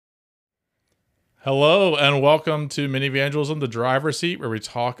Hello and welcome to Minivangelism, the driver's seat, where we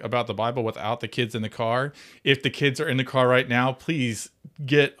talk about the Bible without the kids in the car. If the kids are in the car right now, please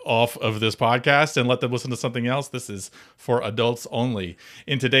get off of this podcast and let them listen to something else. This is for adults only.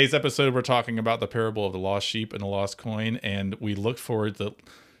 In today's episode, we're talking about the parable of the lost sheep and the lost coin, and we look forward to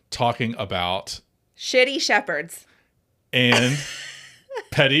talking about shitty shepherds and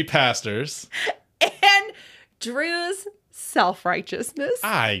petty pastors and Drew's self-righteousness.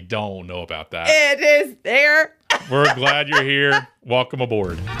 I don't know about that. It is there. We're glad you're here. Welcome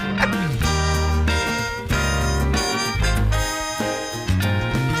aboard.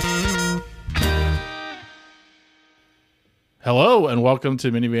 Hello and welcome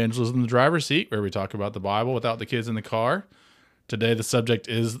to Minivangelism, the driver's seat, where we talk about the Bible without the kids in the car. Today the subject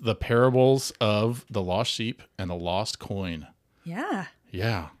is the parables of the lost sheep and the lost coin. Yeah.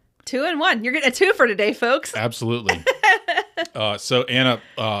 2 in 1. You're getting a 2 for today, folks. Absolutely. So Anna,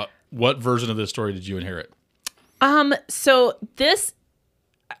 what version of this story did you inherit? So this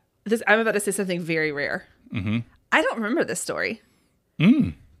I'm about to say something very rare. Mm-hmm. I don't remember this story.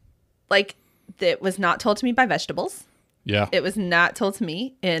 Like, it was not told to me by vegetables. Yeah. It was not told to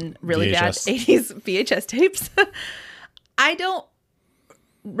me in really VHS. bad 80s VHS tapes. I don't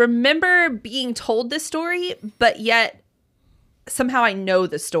remember being told this story, but yet somehow I know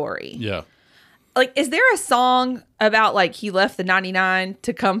the story. Yeah. Like, is there a song about, like, he left the 99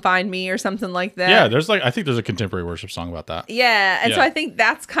 to come find me or something like that? Yeah, I think there's a contemporary worship song about that. Yeah, and so I think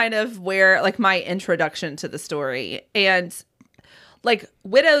that's kind of where, like, my introduction to the story. And, like,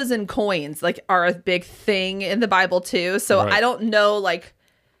 widows and coins, like, are a big thing in the Bible, too. So Right. I don't know, like,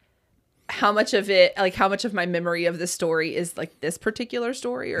 how much of my memory of the story is, like, this particular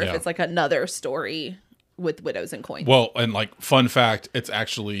story, or if it's, like, another story with widows and coins. Well, and, like, fun fact, it's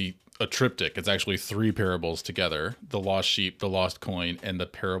actually a triptych. It's actually 3 parables together: the lost sheep, the lost coin, and the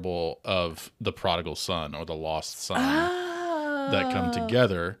parable of the prodigal son, or the lost son, that come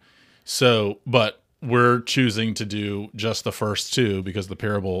together. So, but we're choosing to do just the first 2 because the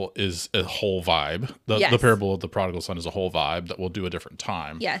parable is a whole vibe. The parable of the prodigal son is a whole vibe that we'll do a different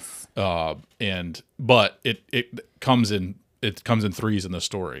time. Yes. But it comes in 3s in the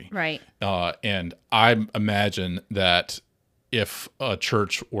story. Right. And I imagine that if a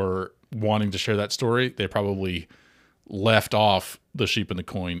church were wanting to share that story, they probably left off the sheep and the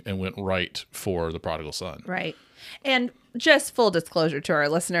coin and went right for the prodigal son. Right. And just full disclosure to our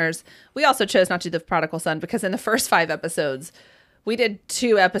listeners, we also chose not to do the prodigal son because in the first 5 episodes, we did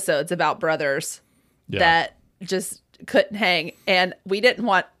 2 episodes about brothers that just couldn't hang. And we didn't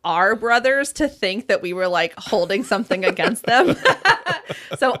want our brothers to think that we were, like, holding something against them.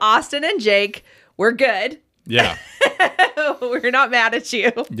 So Austin and Jake, we're good. Yeah. We're not mad at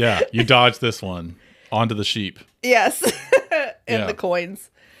you. Yeah. You dodged this one. Onto the sheep. Yes. And the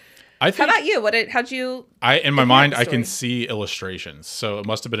coins. I think, how about you? How'd you? In my mind, I can see illustrations. So it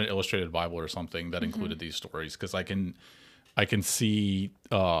must have been an illustrated Bible or something that included these stories, because I can see,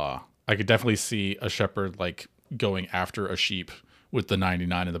 I could definitely see a shepherd, like, going after a sheep with the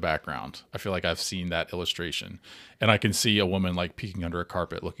 99 in the background. I feel like I've seen that illustration. And I can see a woman, like, peeking under a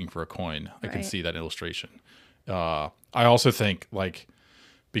carpet looking for a coin. I can see that illustration. I also think, like,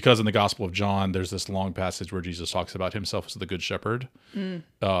 because in the Gospel of John, there's this long passage where Jesus talks about himself as the good shepherd.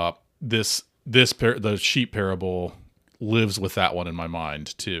 The sheep parable lives with that one in my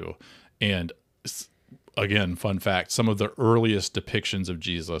mind too. And again, fun fact, some of the earliest depictions of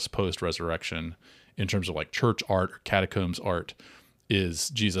Jesus post-resurrection in terms of, like, church art or catacombs art is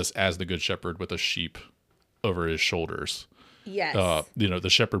Jesus as the good shepherd with a sheep over his shoulders. Yes. The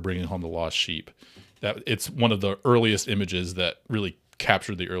shepherd bringing home the lost sheep. That it's one of the earliest images that really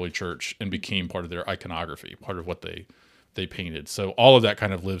captured the early church and became part of their iconography, part of what they painted. So all of that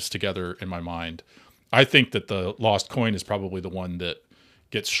kind of lives together in my mind. I think that the lost coin is probably the one that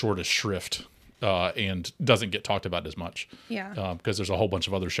gets shortest shrift and doesn't get talked about as much. Yeah. Because there's a whole bunch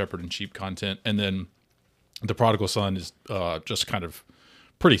of other shepherd and sheep content. And then the prodigal son is just kind of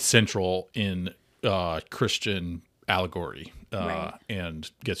pretty central in Christian allegory and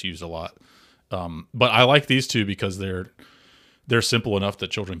gets used a lot. But I like these 2 because they're simple enough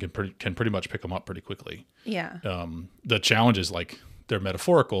that children can pretty much pick them up pretty quickly. Yeah. The challenge is, like, they're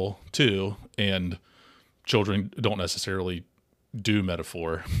metaphorical too, and children don't necessarily do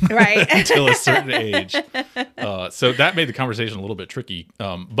metaphor until a certain age. So that made the conversation a little bit tricky.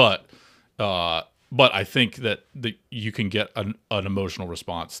 But I think that you can get an emotional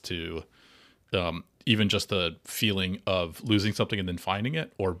response to even just the feeling of losing something and then finding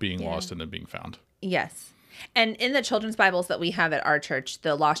it, or being lost and then being found. Yes. And in the children's Bibles that we have at our church,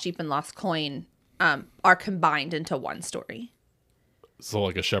 the lost sheep and lost coin are combined into one story. So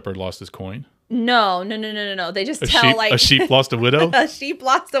like a shepherd lost his coin? No. They just tell a sheep lost a widow? A sheep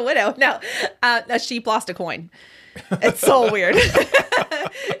lost a widow. No, a sheep lost a coin. It's so weird.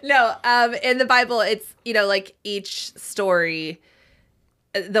 No, in the Bible, it's, like each story,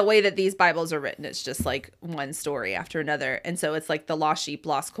 the way that these Bibles are written, it's just like one story after another. And so it's like the lost sheep,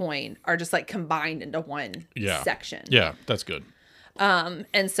 lost coin are just like combined into one section. Yeah, that's good.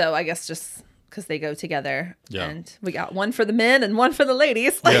 And so I guess just because they go together. Yeah. And we got one for the men and one for the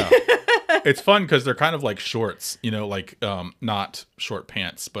ladies. Yeah. It's fun because they're kind of like shorts, like not short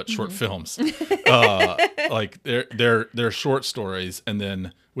pants, but short films. Like they're short stories, and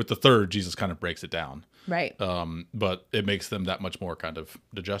then with the third, Jesus kind of breaks it down. Right. But it makes them that much more kind of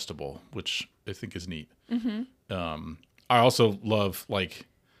digestible, which I think is neat. I also love, like,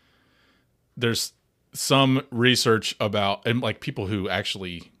 there's some research about, and like people who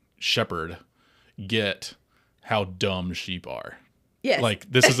actually shepherd get how dumb sheep are. Yes. Like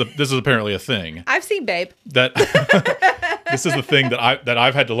this is apparently a thing. I've seen Babe. That this is the thing that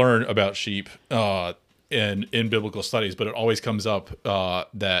I've had to learn about sheep in biblical studies, but it always comes up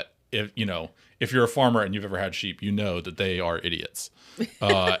that if you're a farmer and you've ever had sheep, you know that they are idiots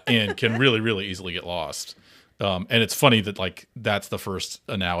and can really, really easily get lost. And it's funny that like that's the first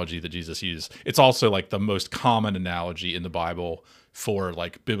analogy that Jesus used. It's also like the most common analogy in the Bible for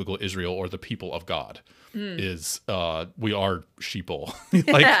like biblical Israel or the people of God. Is we are sheeple,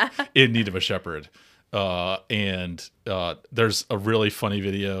 like in need of a shepherd. And there's a really funny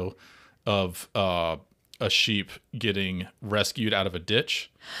video of a sheep getting rescued out of a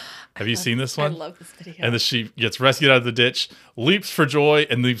ditch. Have you seen this one? I love this video. And the sheep gets rescued out of the ditch, leaps for joy,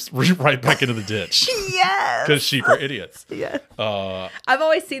 and leaps right back into the ditch. Yes. Because sheep are idiots. Yeah. I've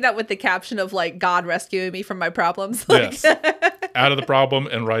always seen that with the caption of like God rescuing me from my problems. Like, yes. Out of the problem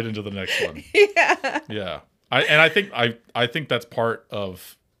and right into the next one. Yeah. Yeah. I think that's part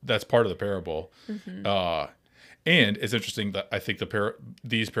of the parable. And it's interesting that I think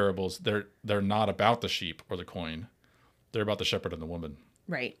these parables they're not about the sheep or the coin. They're about the shepherd and the woman.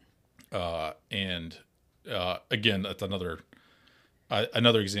 Right. And again, that's another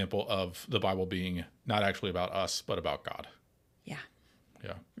example of the Bible being not actually about us, but about God. Yeah.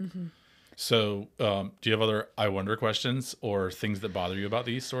 Yeah. So, do you have other I wonder questions or things that bother you about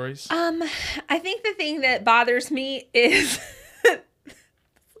these stories? I think the thing that bothers me is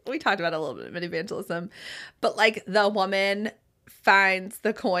we talked about a little bit of mini-evangelism, but like the woman finds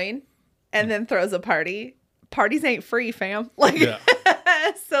the coin and then throws a party. Parties ain't free, fam. Like, yeah.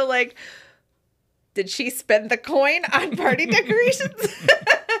 So like, did she spend the coin on party decorations?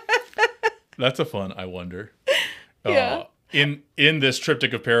 That's a fun I wonder. Yeah. In this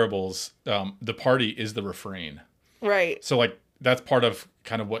triptych of parables, the party is the refrain. Right. So like that's part of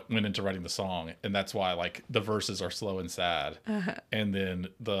kind of what went into writing the song, and that's why like the verses are slow and sad, and then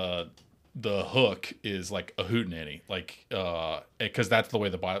the hook is like a hootenanny, like because that's the way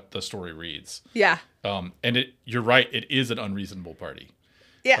the story reads. Yeah. And you're right, it is an unreasonable party.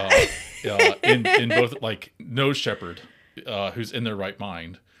 Yeah. In both, like no shepherd who's in their right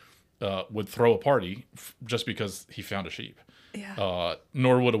mind would throw a party just because he found a sheep. Yeah.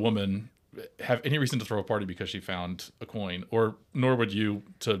 Nor would a woman have any reason to throw a party because she found a coin, or nor would you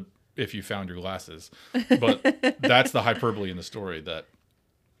if you found your glasses. But that's the hyperbole in the story that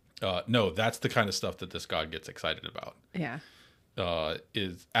no, that's the kind of stuff that this God gets excited about. Yeah.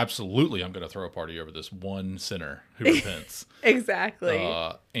 Is absolutely, I'm going to throw a party over this one sinner who repents. Exactly.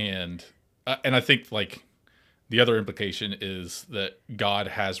 And I think like the other implication is that God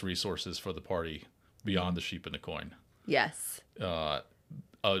has resources for the party beyond the sheep and the coin. Yes.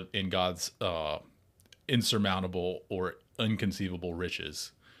 In God's insurmountable or inconceivable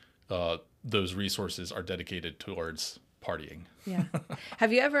riches, those resources are dedicated towards partying. Yeah.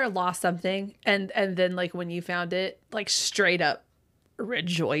 Have you ever lost something and then like when you found it, like straight up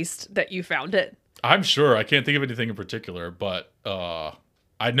rejoiced that you found it? I'm sure. I can't think of anything in particular, but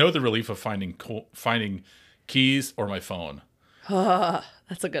I know the relief of finding keys or my phone.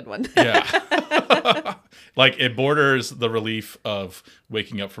 That's a good one. Yeah. Like it borders the relief of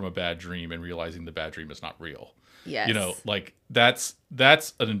waking up from a bad dream and realizing the bad dream is not real. Yes. Like that's an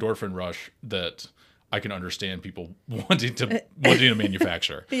endorphin rush that I can understand people wanting to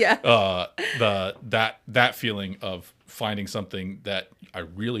manufacture. Yeah. That feeling of finding something that I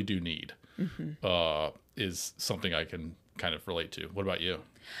really do need is something I can kind of relate to. What about you?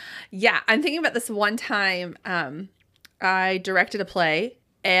 Yeah, I'm thinking about this one time. I directed a play,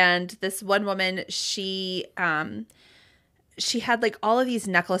 and this one woman, she had like all of these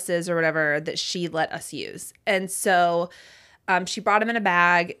necklaces or whatever that she let us use, and so she brought them in a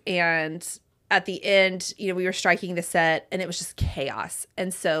bag, and at the end, we were striking the set and it was just chaos.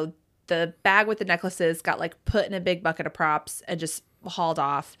 And so the bag with the necklaces got like put in a big bucket of props and just hauled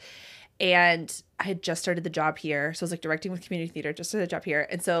off. And I had just started the job here. So I was like directing with community theater, just started the job here.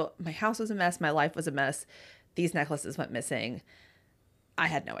 And so my house was a mess. My life was a mess. These necklaces went missing. I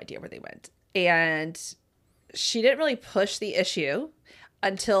had no idea where they went. And she didn't really push the issue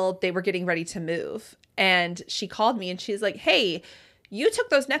until they were getting ready to move. And she called me and she's like, hey, you took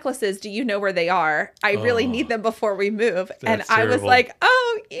those necklaces. Do you know where they are? I really need them before we move. And I was like,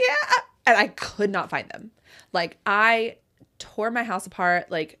 oh, yeah. And I could not find them. Like, I tore my house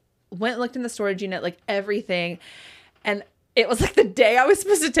apart, like, went and looked in the storage unit, like, everything. And it was like the day I was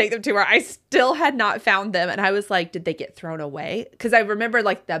supposed to take them to her, I still had not found them. And I was like, did they get thrown away? Because I remember,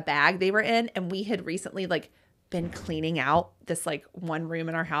 like, the bag they were in. And we had recently, like, been cleaning out this like one room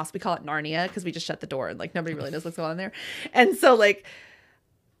in our house. We call it Narnia because we just shut the door and like nobody really knows what's going on there. And so like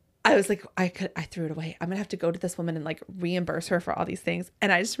I was like, I threw it away. I'm gonna have to go to this woman and like reimburse her for all these things.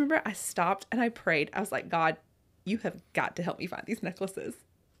 And I just remember I stopped and I prayed. I was like, God, you have got to help me find these necklaces.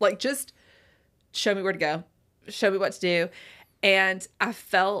 Like, just show me where to go, show me what to do. And I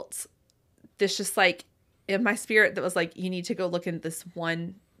felt this just like in my spirit that was like, you need to go look in this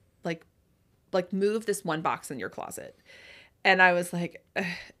one, like move this one box in your closet. And I was like, ugh.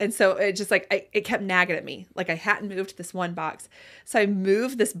 And so it just like, it kept nagging at me. Like I hadn't moved this one box. So I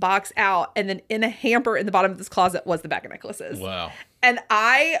moved this box out, and then in a hamper in the bottom of this closet was the bag of necklaces. Wow. And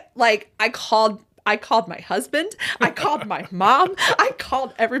I called my husband. I called my mom. I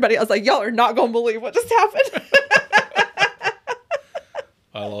called everybody. I was like, y'all are not going to believe what just happened.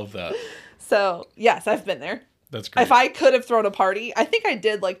 I love that. So yes, I've been there. That's great. If I could have thrown a party, I think I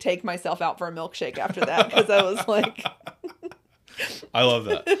did like take myself out for a milkshake after that because I was like, I love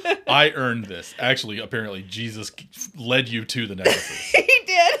that. I earned this. Actually, apparently, Jesus led you to the necklaces. He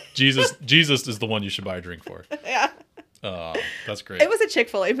did. Jesus is the one you should buy a drink for. Yeah. That's great. It was a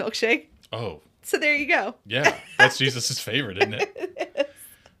Chick-fil-A milkshake. Oh. So there you go. Yeah, that's Jesus's favorite, isn't it? It is.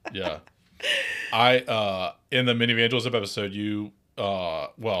 Yeah. I in the Minivangelism episode,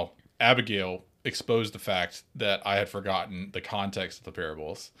 Abigail exposed the fact that I had forgotten the context of the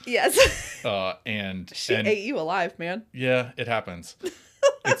parables. Yes. And she ate you alive, man. Yeah, it happens.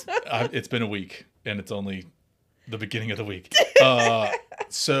 It's been a week, and it's only the beginning of the week. But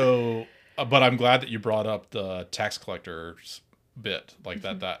I'm glad that you brought up the tax collectors bit, like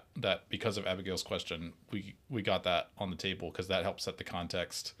that because of Abigail's question, we got that on the table because that helps set the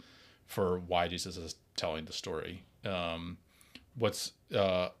context for why Jesus is telling the story. What's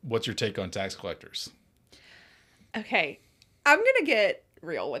your take on tax collectors? Okay, I'm gonna get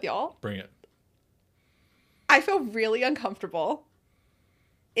real with y'all. Bring it. I feel really uncomfortable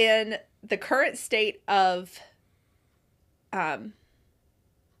in the current state of there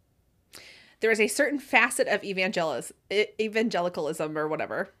is a certain facet of evangelicalism or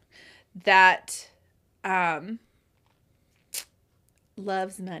whatever that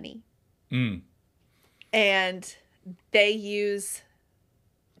loves money. And they use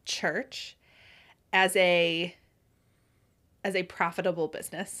church as a profitable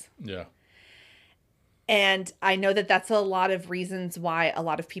business. Yeah. And I know that that's a lot of reasons why a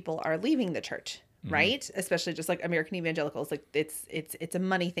lot of people are leaving the church, right? Especially just like American evangelicals, like it's a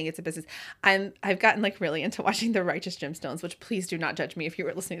money thing, it's a business. I've gotten like really into watching The Righteous Gemstones, which please do not judge me if you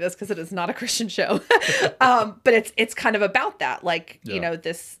were listening to this because it is not a Christian show. But it's kind of about that, like,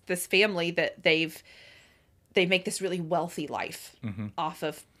 this family that they make this really wealthy life off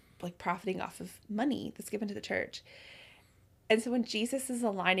of like profiting off of money that's given to the church. And so when Jesus is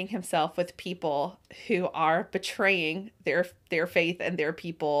aligning himself with people who are betraying their faith and their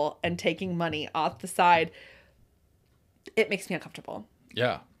people and taking money off the side, it makes me uncomfortable.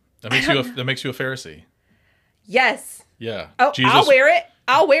 Yeah. That makes you a Pharisee. Yes. Yeah. Oh, Jesus, I'll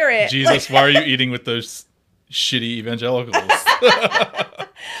wear it. Jesus, why are you eating with those shitty evangelicals? Well,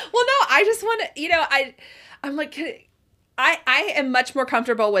 no, I just want to, I'm like, I am much more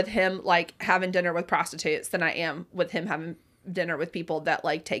comfortable with him like having dinner with prostitutes than I am with him having dinner with people that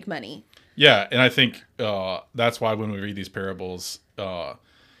like take money. Yeah, and I think that's why when we read these parables,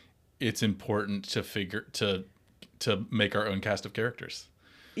 it's important to make our own cast of characters.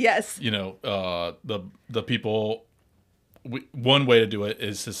 Yes. The people. One way to do it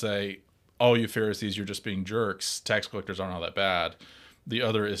is to say, "Oh, you Pharisees, you're just being jerks. Tax collectors aren't all that bad." The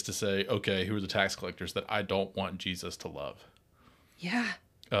other is to say, okay, who are the tax collectors that I don't want Jesus to love? Yeah.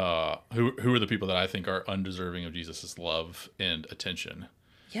 Who are the people that I think are undeserving of Jesus' love and attention?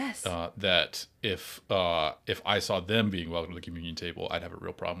 Yes. That if I saw them being welcome to the communion table, I'd have a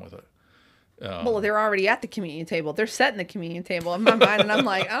real problem with it. Well, they're already at the communion table. They're setting the communion table in my mind. And I'm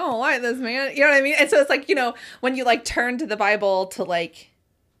like, I don't like this, man. You know what I mean? And so it's like, when you like turn to the Bible to like,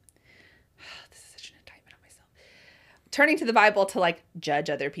 this is such an indictment on myself. Turning to the Bible to like judge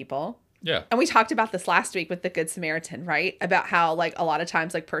other people. Yeah. And we talked about this last week with the Good Samaritan, right? About how like a lot of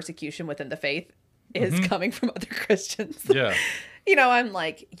times like persecution within the faith is coming from other Christians. Yeah. I'm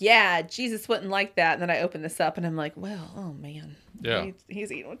like, yeah, Jesus wouldn't like that. And then I open this up and I'm like, well, oh man. Yeah.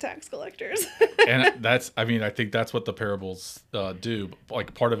 He's eating with tax collectors. And I think that's what the parables do.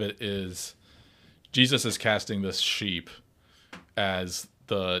 Like part of it is Jesus is casting this sheep as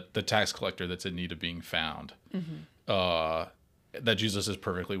the tax collector that's in need of being found. That Jesus is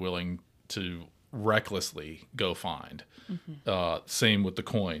perfectly willing to recklessly go find. Same with the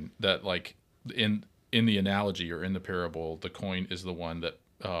coin, that like in the analogy or in the parable, the coin is the one that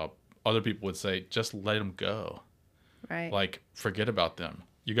other people would say, just let him go. Right. Like, forget about them.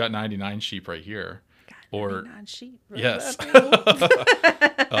 You got 99 sheep right here. Got 99 sheep. Yes.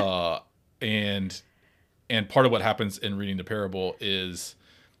 And part of what happens in reading the parable is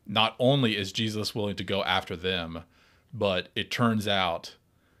not only is Jesus willing to go after them, but it turns out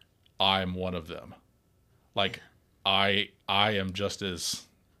I'm one of them. Like I am just as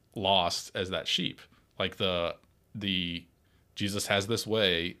lost as that sheep. Like the Jesus has this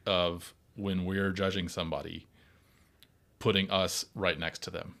way of, when we're judging somebody, putting us right next to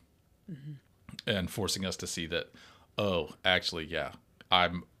them and forcing us to see that, oh, actually, yeah,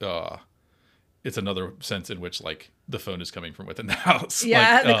 I'm it's another sense in which like the phone is coming from within the house.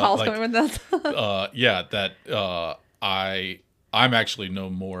 Yeah, like, the call's coming with us. Yeah, that I'm actually no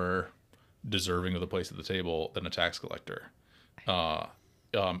more deserving of the place at the table than a tax collector.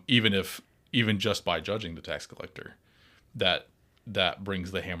 Even just by judging the tax collector, that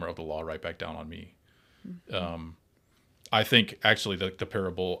brings the hammer of the law right back down on me. I think actually the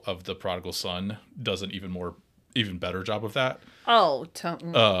parable of the prodigal son does an even better job of that. Oh,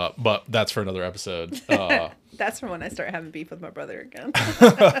 but that's for another episode. That's for when I start having beef with my brother again.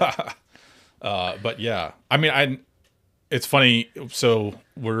 But yeah, I mean, it's funny. So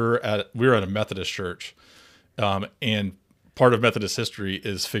we're at a Methodist church, and part of Methodist history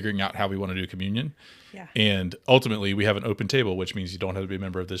is figuring out how we want to do communion. Yeah. And ultimately, we have an open table, which means you don't have to be a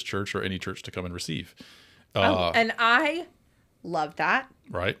member of this church or any church to come and receive. And I love that.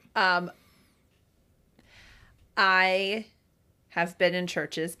 Right. I have been in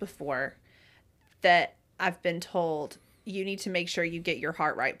churches before that I've been told you need to make sure you get your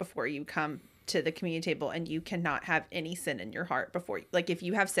heart right before you come to the communion table, and you cannot have any sin in your heart before. Like if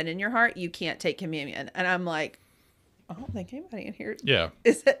you have sin in your heart, you can't take communion. And I'm like, I don't think anybody in here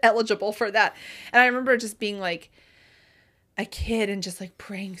is eligible for that. And I remember just being like a kid and just like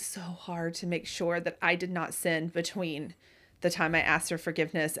praying so hard to make sure that I did not sin between the time I asked for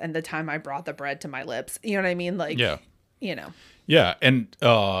forgiveness and the time I brought the bread to my lips. You know what I mean? Like, yeah. Yeah. And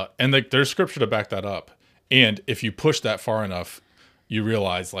like there's scripture to back that up. And if you push that far enough, you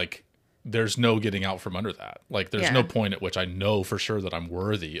realize like there's no getting out from under that. Like there's no point at which I know for sure that I'm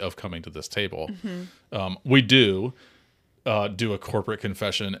worthy of coming to this table. We do a corporate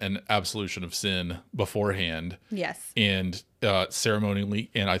confession and absolution of sin beforehand. Yes. And ceremonially,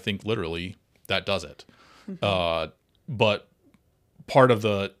 and I think literally, that does it. But part of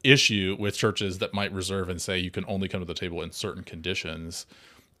the issue with churches that might reserve and say you can only come to the table in certain conditions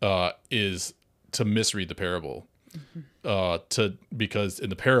is to misread the parable. Because in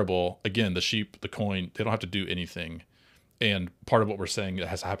the parable, again, the sheep, the coin, they don't have to do anything. And part of what we're saying that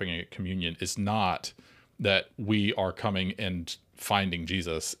has happening at communion is not that we are coming and finding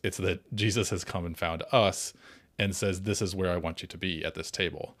Jesus. It's that Jesus has come and found us and says, this is where I want you to be at this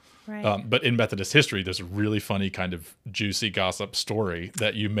table. Right. But in Methodist history, there's a really funny kind of juicy gossip story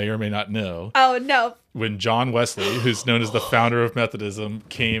that you may or may not know. Oh, no. When John Wesley, who's known as the founder of Methodism,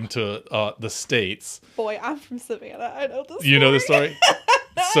 came to the States. Boy, I'm from Savannah. I know this story. You know the story?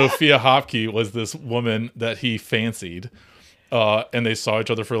 Sophia Hopke was this woman that he fancied. And they saw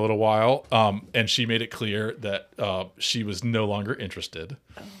each other for a little while. And she made it clear that she was no longer interested.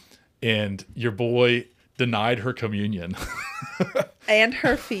 Oh. And your boy denied her communion. And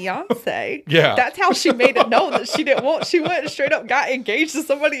her fiance. Yeah. That's how she made it known that she didn't want. She went straight up, got engaged to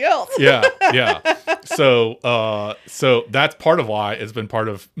somebody else. Yeah. So that's part of why it's been part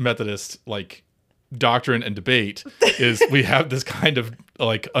of Methodist like doctrine and debate is we have this kind of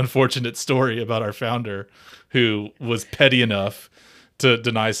like unfortunate story about our founder who was petty enough to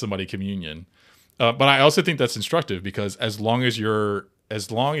deny somebody communion. But I also think that's instructive because as long as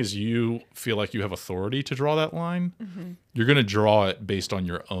you feel like you have authority to draw that line, you're going to draw it based on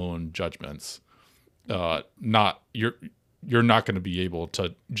your own judgments. you're not going to be able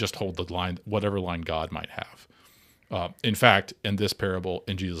to just hold the line, whatever line God might have. In fact, in this parable,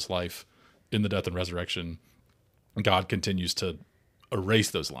 in Jesus' life, in the death and resurrection, God continues to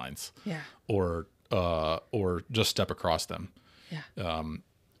erase those lines, or just step across them.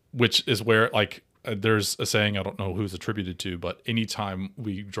 Which is where, like, there's a saying, I don't know who's attributed to, but anytime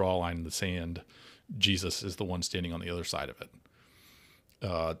we draw a line in the sand, Jesus is the one standing on the other side of it.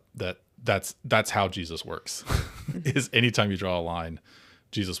 That's how Jesus works. Is anytime you draw a line,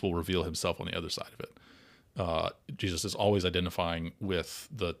 Jesus will reveal himself on the other side of it. Jesus is always identifying with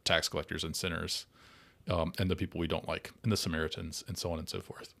the tax collectors and sinners, and the people we don't like, and the Samaritans, and so on and so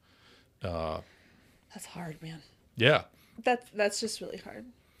forth. That's hard, man. Yeah. That's just really hard.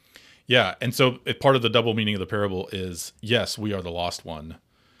 Yeah. And so part of the double meaning of the parable is, yes, we are the lost one,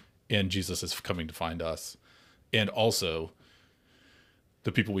 and Jesus is coming to find us. And also,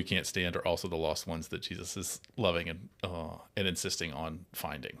 the people we can't stand are also the lost ones that Jesus is loving and insisting on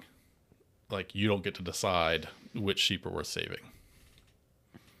finding. Like, you don't get to decide which sheep are worth saving.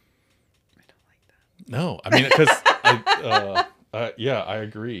 I don't like that. No, I mean, because I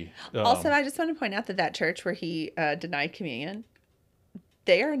agree. Also, I just want to point out that church where he denied communion,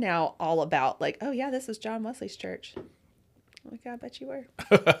 they are now all about, like, oh yeah, this was John Wesley's church. Like, I bet you were.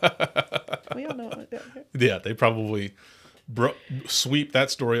 We all know what that was. Yeah, they probably sweep that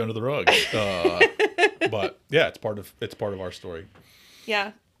story under the rug. But yeah, it's part of our story.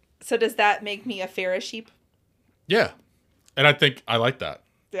 Yeah. So does that make me a fairer sheep? Yeah, and I think I like that.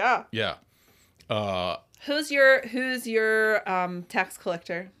 Yeah. Yeah. Who's your tax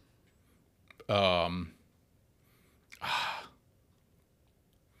collector?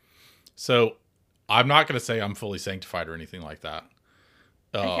 So I'm not going to say I'm fully sanctified or anything like that.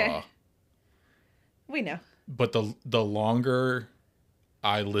 Okay. We know. But the longer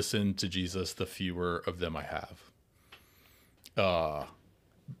I listen to Jesus, the fewer of them I have.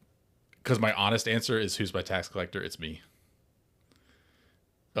 Because my honest answer is, who's my tax collector? It's me.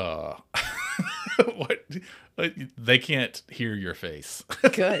 What? They can't hear your face.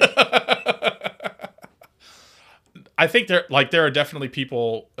 Good. I think there are definitely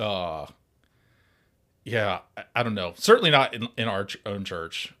people. Yeah, I don't know. Certainly not in our own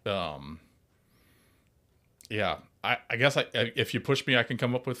church. Yeah, I guess if you push me, I can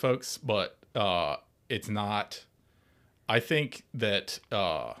come up with folks, but it's not. I think that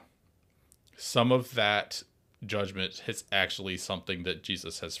some of that judgment is actually something that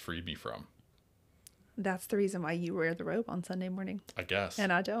Jesus has freed me from. That's the reason why you wear the robe on Sunday morning. I guess.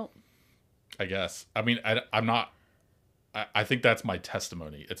 And I don't. I guess. I mean, I'm not. I think that's my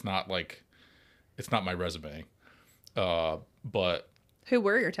testimony. It's not my resume. But who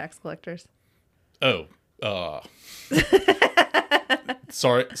were your tax collectors? Oh,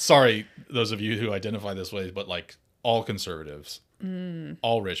 sorry, those of you who identify this way, but like all conservatives,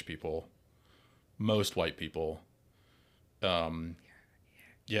 all rich people, most white people.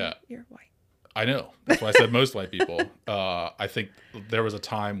 Yeah, you're white. I know. That's why I said most white people. I think there was a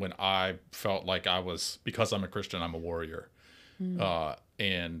time when I felt like because I'm a Christian, I'm a warrior.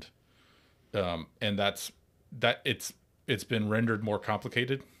 And that's it's been rendered more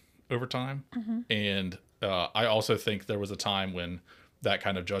complicated over time. And I also think there was a time when that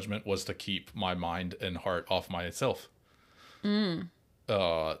kind of judgment was to keep my mind and heart off myself. I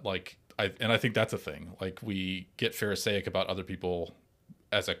think that's a thing. Like, we get Pharisaic about other people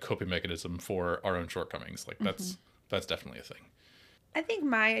as a coping mechanism for our own shortcomings. Like, that's definitely a thing. I think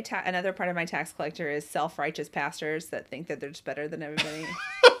another part of my tax collector is self-righteous pastors that think that they're just better than everybody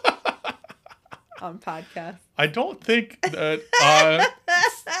on podcasts. I don't think that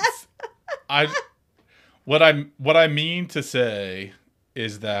what I mean to say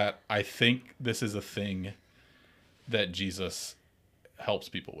is that I think this is a thing that Jesus helps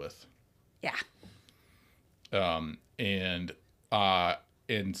people with. Yeah. And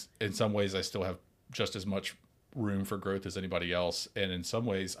in some ways I still have just as much room for growth as anybody else, and in some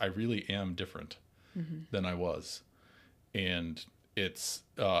ways I really am different than I was, and it's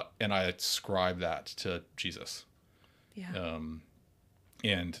and I ascribe that to Jesus.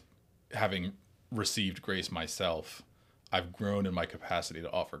 And having received grace myself, I've grown in my capacity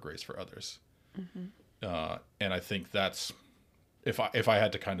to offer grace for others. And I think that's, if I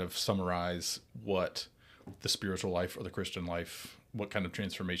had to kind of summarize what the spiritual life or the Christian life, what kind of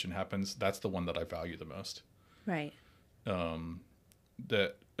transformation happens, that's the one that I value the most. Right.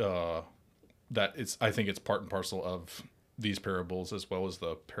 That it's, I think it's part and parcel of these parables, as well as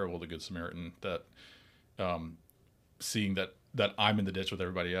the parable of the Good Samaritan, that seeing that I'm in the ditch with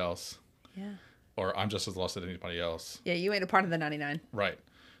everybody else. Yeah. Or I'm just as lost as anybody else. Yeah, you ain't a part of the 99. Right.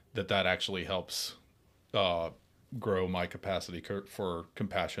 That actually helps grow my capacity for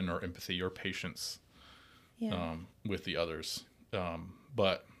compassion or empathy or patience with the others.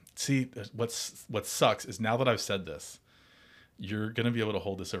 But see, what sucks is now that I've said this, you're going to be able to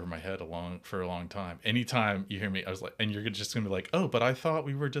hold this over my head for a long time. Anytime you hear me, I was like, and you're just going to be like, oh, but I thought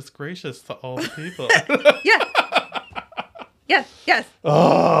we were just gracious to all the people. Yeah. Yes.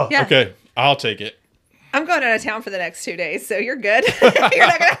 Oh, yeah. Okay. I'll take it. I'm going out of town for the next 2 days, so you're good. You're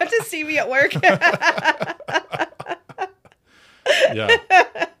not going to have to see me at work. Yeah.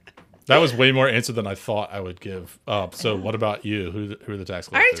 That was way more answer than I thought I would give. So what about you? Who are the tax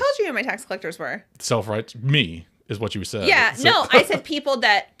collectors? I already told you who my tax collectors were. Self-right. Me is what you said. Yeah. So, No, I said people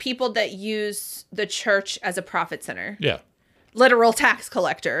that use the church as a profit center. Yeah. Literal tax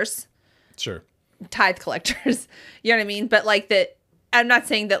collectors. Sure. Tithe collectors. You know what I mean? But like that, I'm not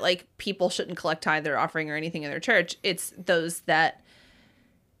saying that like people shouldn't collect tithe or offering or anything in their church. It's those that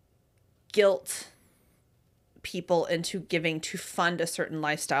guilt people into giving to fund a certain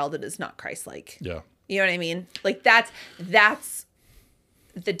lifestyle that is not Christ-like. Yeah. You know what I mean? Like that's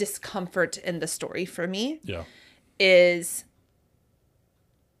the discomfort in the story for me. Yeah. Is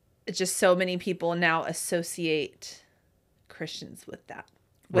just so many people now associate Christians with that.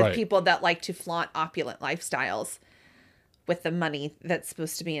 With Right. people that like to flaunt opulent lifestyles with the money that's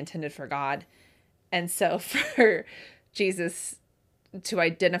supposed to be intended for God. And so for Jesus to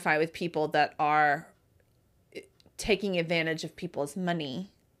identify with people that are taking advantage of people's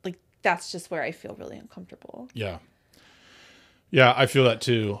money, like that's just where I feel really uncomfortable. Yeah. Yeah, I feel that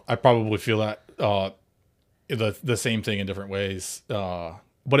too. I probably feel that the same thing in different ways. But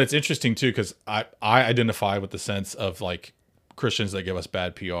it's interesting too, because I identify with the sense of like Christians that give us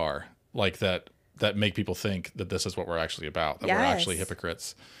bad PR, like that make people think that this is what we're actually about, that we're actually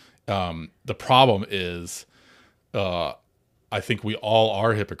hypocrites. The problem is, I think we all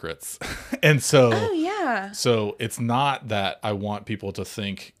are hypocrites. And so, so it's not that I want people to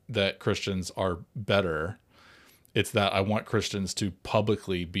think that Christians are better. It's that I want Christians to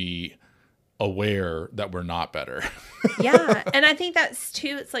publicly be aware that we're not better. Yeah. And I think that's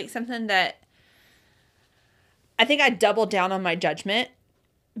too, it's like something that I think I double down on my judgment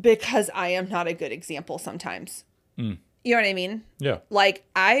because I am not a good example sometimes. You know what I mean? Yeah. Like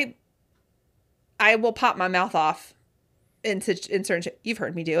I will pop my mouth off in certain, you've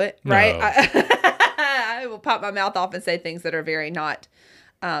heard me do it, right? No. I will pop my mouth off and say things that are very not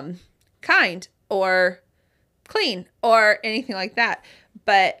kind or clean or anything like that.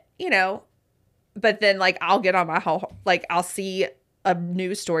 But, but then like I'll get on my whole, like I'll see a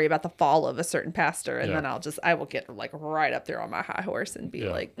news story about the fall of a certain pastor and then I will get like right up there on my high horse and be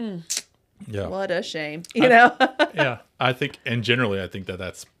like, what a shame, you know? Yeah. I think, and generally I think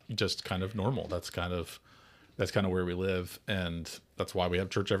that's just kind of normal. That's kind of where we live. And that's why we have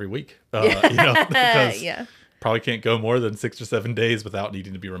church every week, because probably can't go more than 6 or 7 days without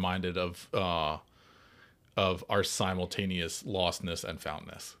needing to be reminded of our simultaneous lostness and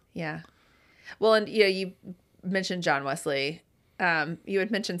foundness. Yeah. Well, and you mentioned John Wesley. You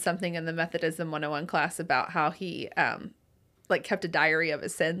had mentioned something in the Methodism 101 class about how he like kept a diary of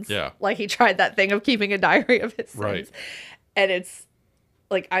his sins. Yeah. Like he tried that thing of keeping a diary of his sins. Right. And it's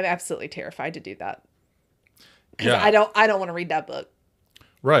like I'm absolutely terrified to do that. Because Yeah. I don't want to read that book.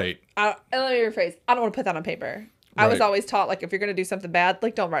 Right. And let me rephrase. I don't want to put that on paper. I was always taught, like, if you're going to do something bad,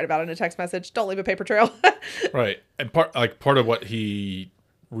 like, don't write about it in a text message. Don't leave a paper trail. Right. And part of what he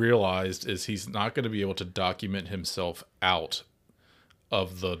realized is he's not going to be able to document himself out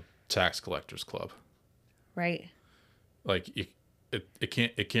of the tax collectors club. Right. Like it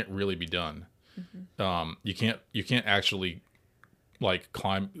can't really be done. Mm-hmm. You can't actually like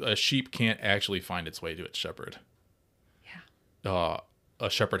climb. A sheep can't actually find its way to its shepherd. Yeah. A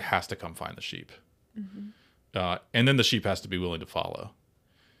shepherd has to come find the sheep. Mm-hmm. And then the sheep has to be willing to follow.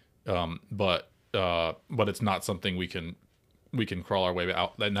 But it's not something we can crawl our way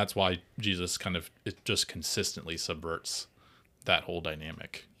out. And that's why Jesus it just consistently subverts that whole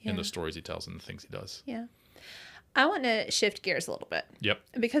dynamic in the stories he tells and the things he does. Yeah. I want to shift gears a little bit. Yep.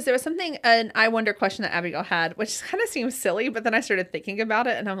 Because there was an I wonder question that Abigail had, which kind of seems silly, but then I started thinking about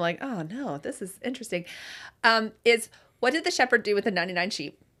it and I'm like, oh no, this is interesting. Is what did the shepherd do with the 99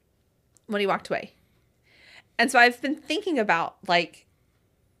 sheep when he walked away? And so I've been thinking about like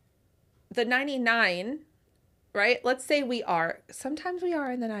the 99, right? Let's say sometimes we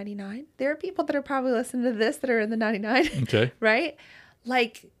are in the 99. There are people that are probably listening to this that are in the 99. Okay. Right?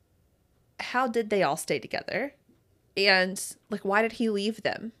 Like, how did they all stay together? And like, why did he leave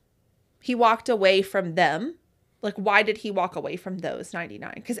them? He walked away from them. Like, why did he walk away from those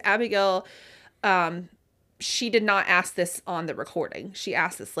 99? Because Abigail she did not ask this on the recording. She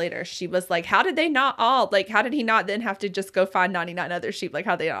asked this later. She was like, how did he not then have to just go find 99 other sheep? Like,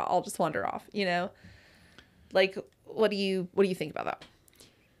 how they not all just wander off, you know? Like, what do you think about that?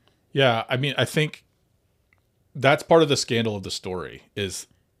 Yeah, I mean, I think that's part of the scandal of the story is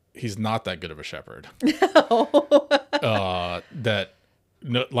he's not that good of a shepherd.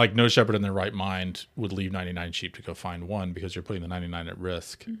 No shepherd in their right mind would leave 99 sheep to go find one because you're putting the 99 at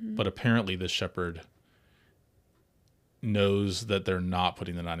risk. Mm-hmm. But apparently this shepherd knows that they're not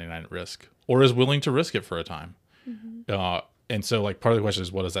putting the 99 at risk or is willing to risk it for a time. Mm-hmm. And so like part of the question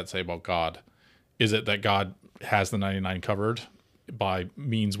is, what does that say about God? Is it that God has the 99 covered by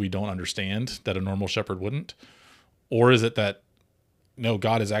means we don't understand that a normal shepherd wouldn't? Or is it that, no,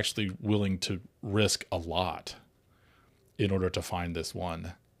 God is actually willing to risk a lot in order to find this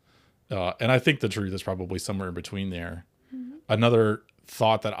one? And I think the truth is probably somewhere in between there. Mm-hmm. Another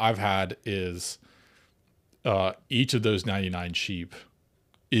thought that I've had is each of those 99 sheep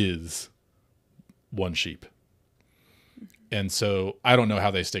is one sheep. Mm-hmm. And so I don't know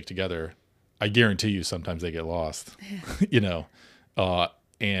how they stick together. I guarantee you sometimes they get lost,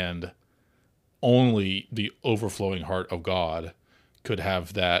 and only the overflowing heart of God could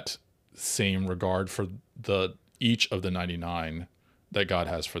have that same regard for each of the 99 that God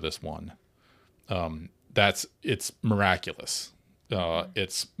has for this one. It's miraculous.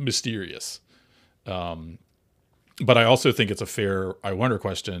 It's mysterious. But I also think it's a fair, I wonder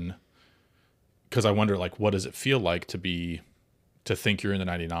question, because I wonder, like, what does it feel like to think you're in the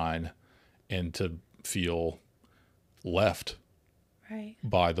 99 and to feel left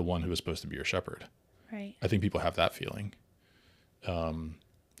by the one who is supposed to be your shepherd? Right. I think people have that feeling.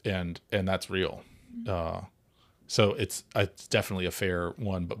 And that's real. So it's definitely a fair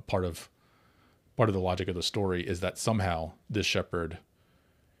one, but part of the logic of the story is that somehow this shepherd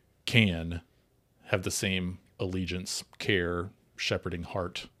can have the same allegiance, care, shepherding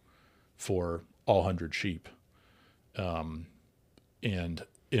heart for all 100 sheep, and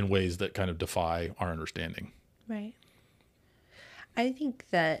in ways that kind of defy our understanding. Right. I think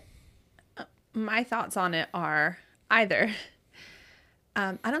that my thoughts on it are either,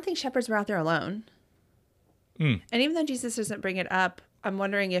 I don't think shepherds were out there alone. And even though Jesus doesn't bring it up, I'm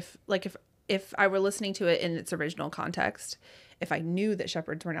wondering if I were listening to it in its original context, if I knew that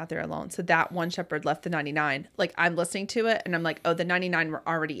shepherds weren't out there alone. So that one shepherd left the 99. Like, I'm listening to it and I'm like, oh, the 99 were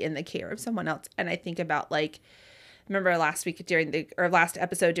already in the care of someone else. And I think about, like, remember last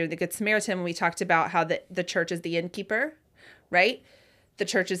episode during the Good Samaritan, when we talked about how the church is the innkeeper, right? The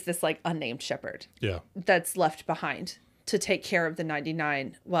church is this, like, unnamed shepherd. Yeah. That's left behind to take care of the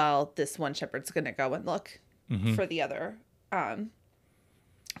 99 while this one shepherd's going to go and look for the other,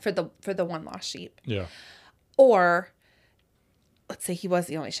 for the one lost sheep. Yeah. Or let's say he was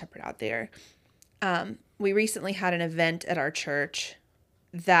the only shepherd out there. We recently had an event at our church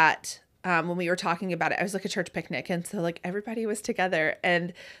that, when we were talking about it, I was like a church picnic. And so, like, everybody was together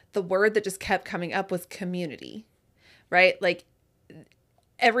and the word that just kept coming up was community, right? Like,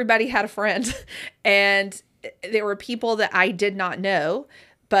 everybody had a friend and there were people that I did not know,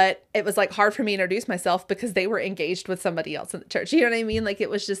 but it was, like, hard for me to introduce myself because they were engaged with somebody else in the church. You know what I mean? Like, it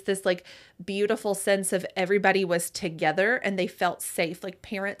was just this, like, beautiful sense of everybody was together and they felt safe. Like,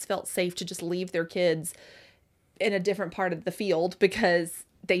 parents felt safe to just leave their kids in a different part of the field because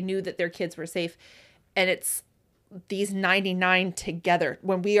they knew that their kids were safe. And it's these 99 together.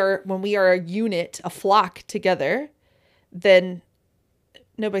 When we are a unit, a flock together, then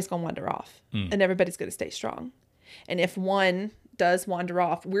nobody's going to wander off and everybody's going to stay strong. And if one does wander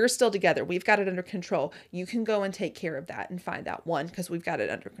off, we're still together. We've got it under control. You can go and take care of that and find that one because we've got it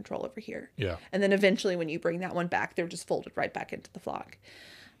under control over here. Yeah. And then eventually when you bring that one back, they're just folded right back into the flock.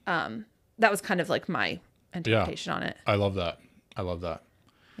 That was kind of like my interpretation on it. I love that.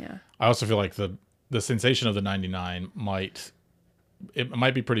 Yeah. I also feel like the sensation of the 99 might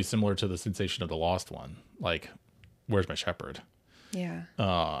be pretty similar to the sensation of the lost one. Like, where's my shepherd? Yeah.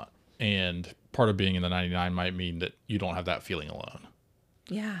 And part of being in the 99 might mean that you don't have that feeling alone.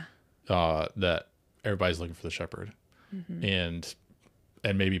 Yeah. That everybody's looking for the shepherd. Mm-hmm.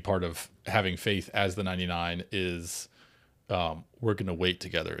 And maybe part of having faith as the 99 is we're going to wait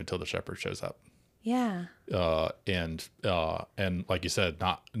together until the shepherd shows up. Yeah. And like you said,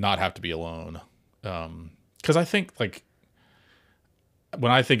 not have to be alone. 'Cause I think, like,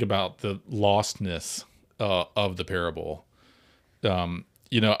 when I think about the lostness of the parable,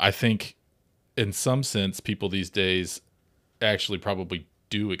 I think in some sense people these days actually probably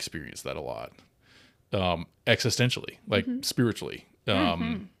do experience that a lot, existentially, like spiritually.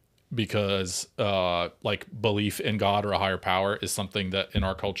 because like belief in God or a higher power is something that in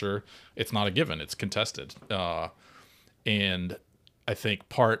our culture, it's not a given, it's contested. And I think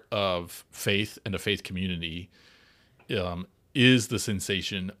part of faith and a faith community is the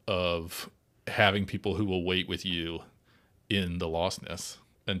sensation of having people who will wait with you in the lostness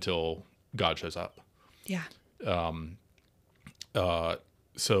until God shows up. Yeah.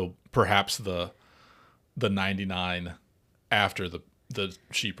 So perhaps the 99 after the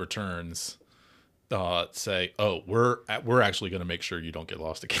sheep returns say, oh, we're actually going to make sure you don't get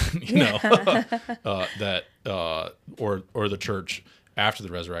lost again. That or the church after the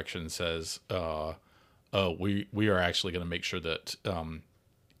resurrection says, oh, we are actually going to make sure that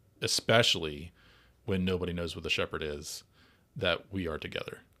especially when nobody knows what the shepherd is, that we are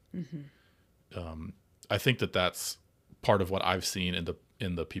together. I think that that's part of what I've seen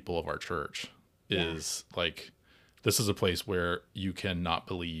in the people of our church is like, this is a place where you cannot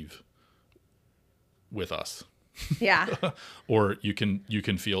believe with us. Yeah. Or you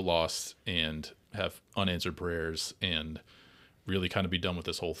can feel lost and have unanswered prayers and really kind of be done with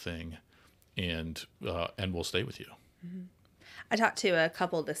this whole thing, and we'll stay with you. I talked to a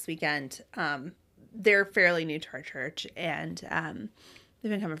couple this weekend. They're fairly new to our church, and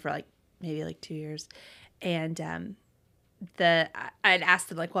they've been coming for maybe 2 years. And I'd asked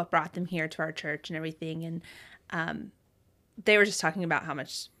them what brought them here to our church and everything, and they were just talking about how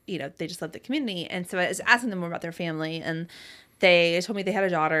much they just love the community. And so I was asking them more about their family, and they told me they had a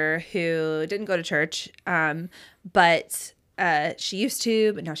daughter who didn't go to church, but she used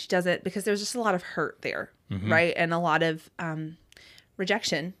to, but now she doesn't, because there was just a lot of hurt there, right? And a lot of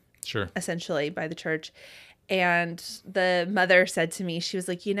rejection, essentially, by the church. And the mother said to me, she was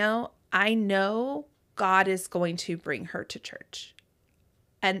like, I know God is going to bring her to church.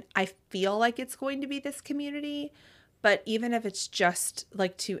 And I feel like it's going to be this community, but even if it's just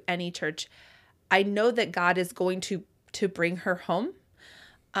to any church, I know that God is going to bring her home.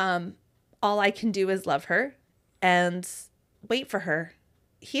 All I can do is love her and wait for her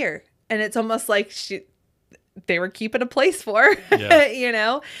here. And it's almost like they were keeping a place for her,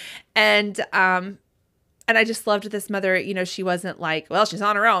 and I just loved this mother. She wasn't well, she's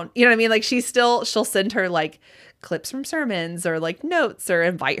on her own. You know what I mean? She'll send her clips from sermons or notes, or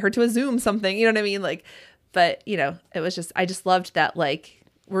invite her to a Zoom something. You know what I mean? But it was just, I just loved that.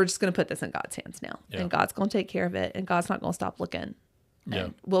 We're just going to put this in God's hands now, and God's going to take care of it, and God's not going to stop looking. Yeah.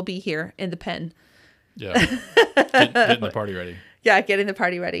 We'll be here in the pen. Yeah. Getting the party ready. Yeah. Getting the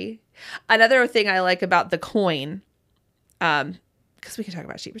party ready. Another thing I like about the coin, because we can talk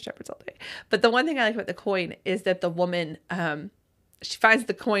about sheep and shepherds all day, but the one thing I like about the coin is that the woman, she finds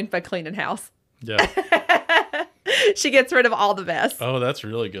the coin by cleaning house. Yeah. She gets rid of all the mess. Oh, that's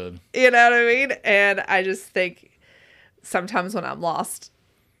really good. You know what I mean? And I just think sometimes when I'm lost,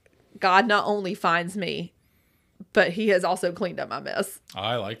 God not only finds me, but he has also cleaned up my mess.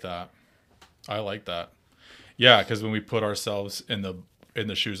 I like that. Yeah, because when we put ourselves in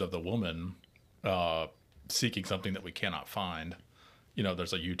the shoes of the woman, seeking something that we cannot find,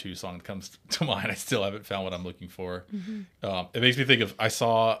 there's a U2 song that comes to mind. I still haven't found what I'm looking for. It makes me think of,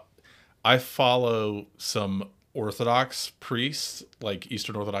 I follow some Orthodox priests,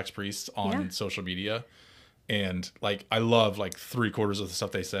 Eastern Orthodox priests on social media. And I love 3/4 of the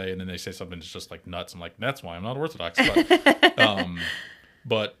stuff they say. And then they say something that's just nuts. I'm that's why I'm not Orthodox. But,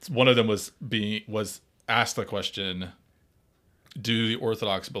 but one of them was asked the question, do the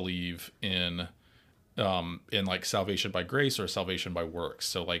Orthodox believe in salvation by grace or salvation by works?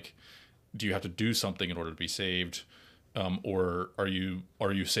 So do you have to do something in order to be saved? Or are you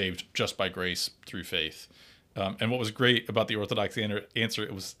saved just by grace through faith? And what was great about the Orthodox answer,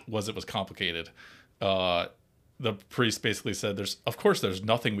 it was complicated. The priest basically said, of course there's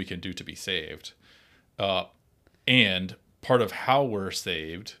nothing we can do to be saved. And part of how we're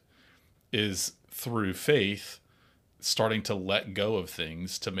saved is through faith, starting to let go of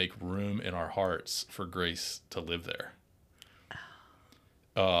things to make room in our hearts for grace to live there.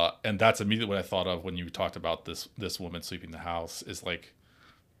 And that's immediately what I thought of when you talked about this woman sweeping the house, is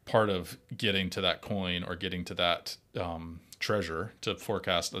part of getting to that coin or getting to that treasure, to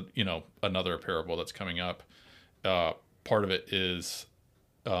forecast another parable that's coming up. Part of it is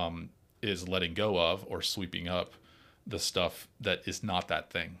letting go of or sweeping up the stuff that is not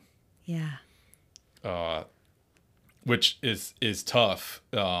that thing. Yeah. Which is tough.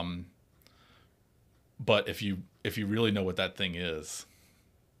 But if you really know what that thing is,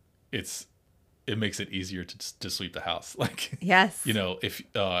 it makes it easier to sweep the house. Yes. If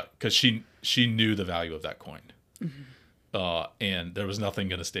because she knew the value of that coin, and there was nothing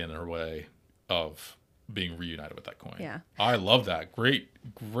going to stand in her way of being reunited with that coin. Yeah. I love that. Great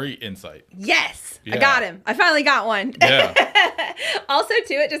insight. Yes. Yeah. I got him. I finally got one. Yeah. Also,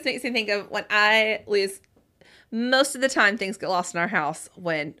 too, it just makes me think of when I lose. Most of the time, things get lost in our house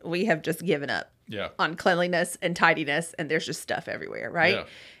when we have just given up on cleanliness and tidiness, and there's just stuff everywhere, right? Yeah.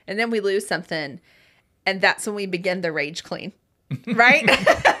 And then we lose something, and that's when we begin the rage clean, right?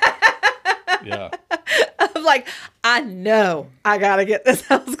 Yeah. I'm like, I know I got to get this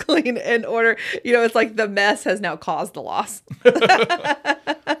house clean in order. You know, it's like the mess has now caused the loss.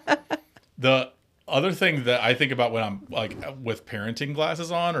 The other thing that I think about when I'm like with parenting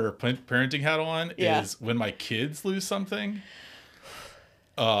glasses on or parenting hat on is when my kids lose something,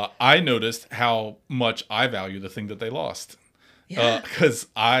 I noticed how much I value the thing that they lost. Yeah. Because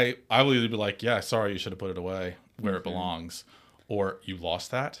I will either be like, yeah, sorry, you should have put it away where it belongs. Or you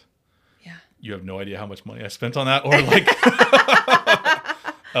lost that. Yeah. You have no idea how much money I spent on that. Or like,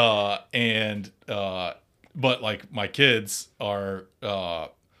 but like my kids are,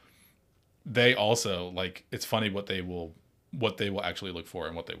 they also like, it's funny what they will actually look for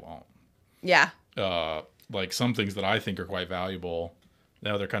and what they won't. Yeah. Like some things that I think are quite valuable,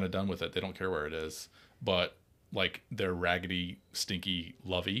 now they're kind of done with it. They don't care where it is, but like their raggedy, stinky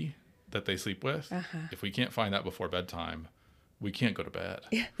lovey that they sleep with. If we can't find that before bedtime, we can't go to bed.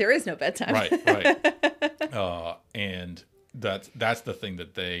 Yeah, there is no bedtime. Right. And that's the thing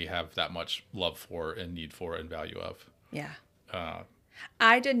that they have that much love for and need for and value of. Yeah.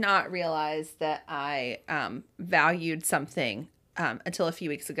 I did not realize that I valued something until a few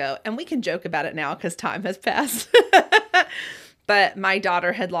weeks ago. And we can joke about it now because time has passed. But my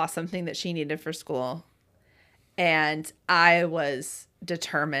daughter had lost something that she needed for school. And I was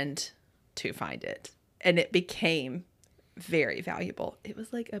determined to find it. And it became very valuable. It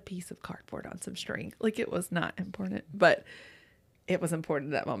was like a piece of cardboard on some string. Like it was not important, but it was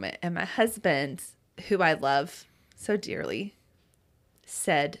important at that moment. And my husband, who I love so dearly,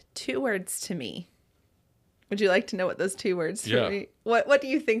 said 2 words to me. Would you like to know what those 2 words to me? What do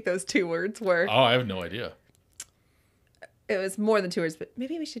you think those 2 words were? Oh, I have no idea. It was more than 2 words, but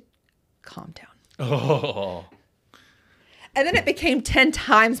maybe we should calm down. Oh. And then it became 10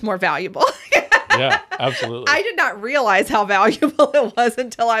 times more valuable. Yeah, absolutely. I did not realize how valuable it was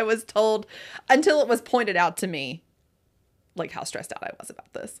until it was pointed out to me, like how stressed out I was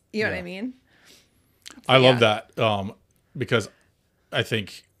about this. You know what I mean? I love that because I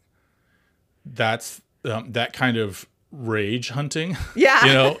think that's that kind of rage hunting. Yeah.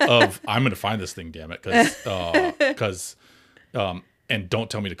 You know, of I'm going to find this thing, damn it, because and don't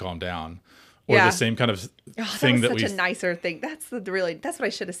tell me to calm down, or the same kind of thing that was such a nicer thing. That's what I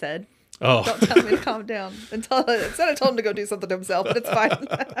should have said. Oh. Don't tell me to calm down. Instead I told him to go do something to himself, but it's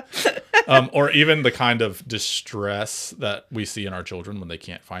fine. Or even the kind of distress that we see in our children when they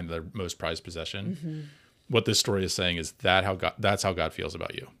can't find their most prized possession. Mm-hmm. What this story is saying is that's how God feels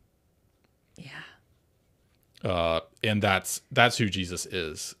about you. Yeah. And that's who Jesus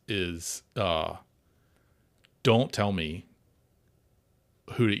is don't tell me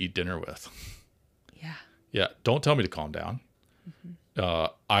who to eat dinner with. Yeah. Yeah. Don't tell me to calm down. Mm-hmm.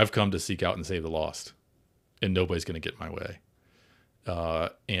 I've come to seek out and save the lost, and nobody's going to get in my way.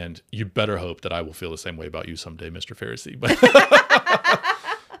 And you better hope that I will feel the same way about you someday, Mr. Pharisee.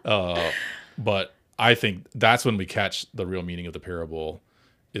 But I think that's when we catch the real meaning of the parable,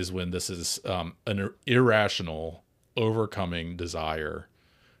 is when this is an irrational, overcoming desire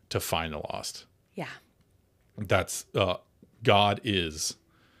to find the lost. Yeah. That's God is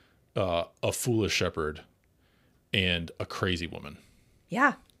a foolish shepherd and a crazy woman.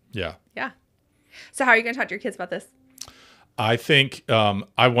 Yeah. Yeah. Yeah. So how are you going to talk to your kids about this? I think,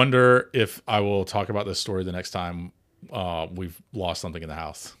 I wonder if I will talk about this story the next time we've lost something in the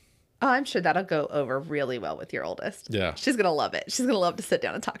house. Oh, I'm sure that'll go over really well with your oldest. Yeah. She's going to love it. She's going to love to sit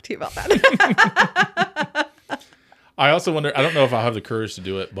down and talk to you about that. I also wonder, I don't know if I'll have the courage to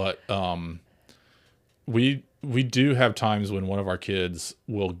do it, but we do have times when one of our kids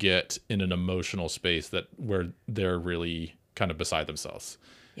will get in an emotional space where they're really kind of beside themselves.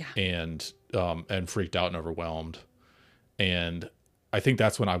 Yeah. And freaked out and overwhelmed. And I think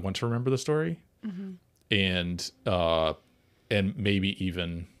that's when I want to remember the story. Mm-hmm. And maybe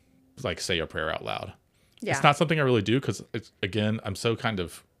even like say a prayer out loud. Yeah. It's not something I really do because I'm so kind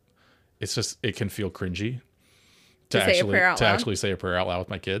of, it's just, it can feel cringy to actually say a prayer out loud with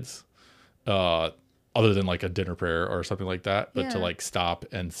my kids. Other than like a dinner prayer or something like that, but to like stop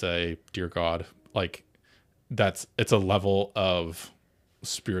and say, "Dear God," like it's a level of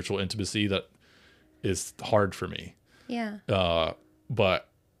spiritual intimacy that is hard for me. Yeah. But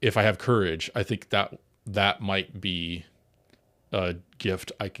if I have courage, I think that might be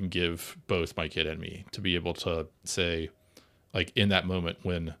gift I can give both my kid and me, to be able to say, like, in that moment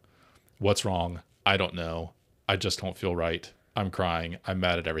when what's wrong, I don't know, I just don't feel right, I'm crying, I'm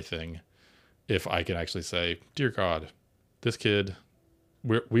mad at everything. If I can actually say, dear God, this kid,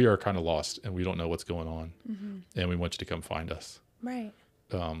 we are kind of lost and we don't know what's going on, and we want you to come find us. Right.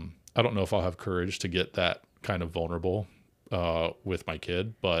 I don't know if I'll have courage to get that kind of vulnerable with my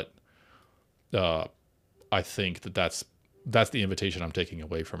kid, but I think that's the invitation I'm taking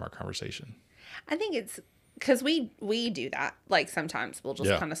away from our conversation. I think it's because we do that. Like, sometimes we'll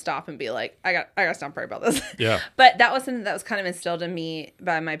just kind of stop and be like, I got to stop praying about this. Yeah. But that was something that was kind of instilled in me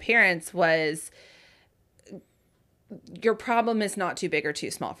by my parents, was your problem is not too big or too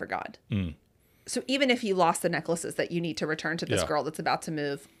small for God. So even if you lost the necklaces that you need to return to this girl that's about to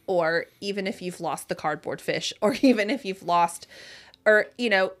move, or even if you've lost the cardboard fish, or even if you've lost, or,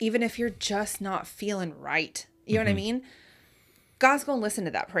 even if you're just not feeling right, you know what I mean? God's going to listen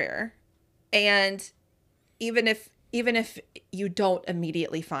to that prayer. And even if you don't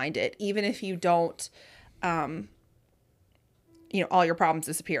immediately find it, even if you don't, all your problems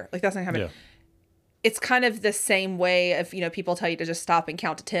disappear. Like, that's not happening. Yeah. It's kind of the same way of, people tell you to just stop and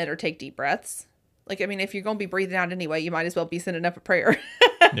count to 10 or take deep breaths. Like, I mean, if you're going to be breathing out anyway, you might as well be sending up a prayer.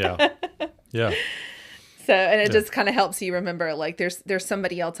 Yeah. Yeah. So, and it just kind of helps you remember, like, there's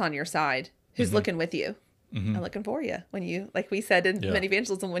somebody else on your side who's looking with you and looking for you when you, like we said in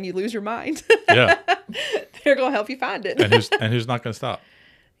Minivangelism, when you lose your mind. Yeah. They're going to help you find it. and who's not going to stop.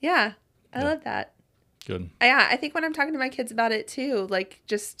 Yeah. I love that. Good. Yeah. I think when I'm talking to my kids about it too, like,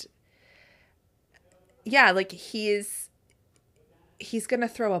 just, like, he's going to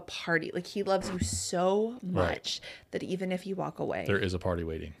throw a party. Like, he loves you so much that even if you walk away, there is a party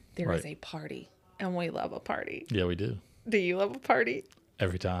waiting. There is a party. And we love a party. Yeah, we do. Do you love a party?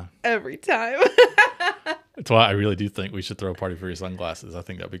 Every time. Every time. That's why I really do think we should throw a party for your sunglasses. I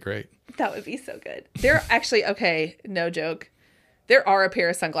think that'd be great. That would be so good. They're actually, okay, no joke. There are a pair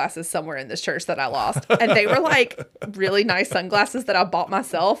of sunglasses somewhere in this church that I lost. And they were like really nice sunglasses that I bought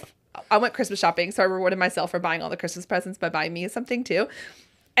myself. I went Christmas shopping, so I rewarded myself for buying all the Christmas presents by buying me something too.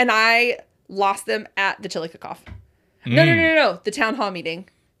 And I lost them at the chili cook-off. No. The town hall meeting.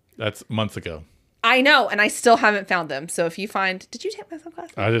 That's months ago. I know, and I still haven't found them. So if you find... Did you take my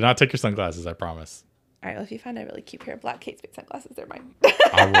sunglasses? I did not take your sunglasses, I promise. All right, well, if you find a really cute pair of black Kate Spade sunglasses, they're mine.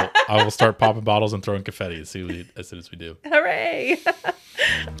 I will start popping bottles and throwing confetti as soon as we do. Hooray!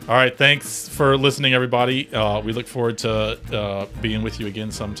 All right, thanks for listening, everybody. We look forward to being with you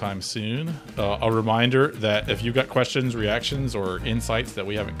again sometime soon. A reminder that if you've got questions, reactions, or insights that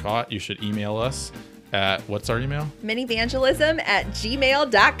we haven't caught, you should email us at, what's our email?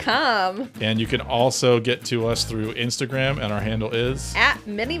 Minivangelism@gmail.com. And you can also get to us through Instagram, and our handle is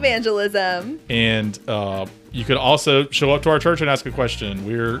 @Minivangelism. And you could also show up to our church and ask a question.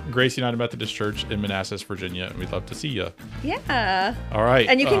 We're Grace United Methodist Church in Manassas, Virginia, and we'd love to see you. Yeah. All right.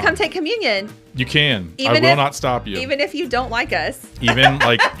 And you can come take communion. You can. I will not stop you. Even if you don't like us. Even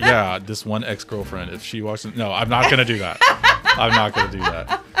this one ex-girlfriend, if she watches. No, I'm not going to do that. I'm not going to do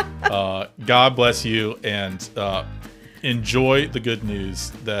that. God bless you, and enjoy the good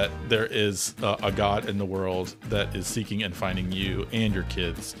news that there is a God in the world that is seeking and finding you and your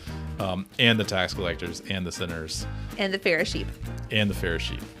kids, and the tax collectors and the sinners. And the fair sheep.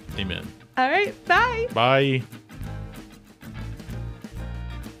 Amen. All right. Bye. Bye.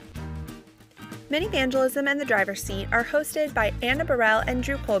 Minivangelism and the Driver's Seat are hosted by Anna Burrell and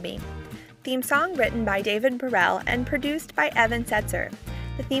Drew Colby. Theme song written by David Burrell and produced by Evan Setzer.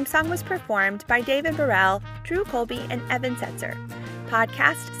 The theme song was performed by David Burrell, Drew Colby, and Evan Setzer.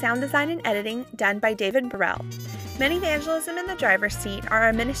 Podcast, sound design, and editing done by David Burrell. Minivangelism and the Driver's Seat are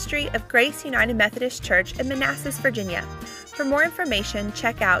a ministry of Grace United Methodist Church in Manassas, Virginia. For more information,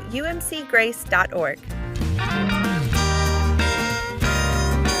 check out umcgrace.org.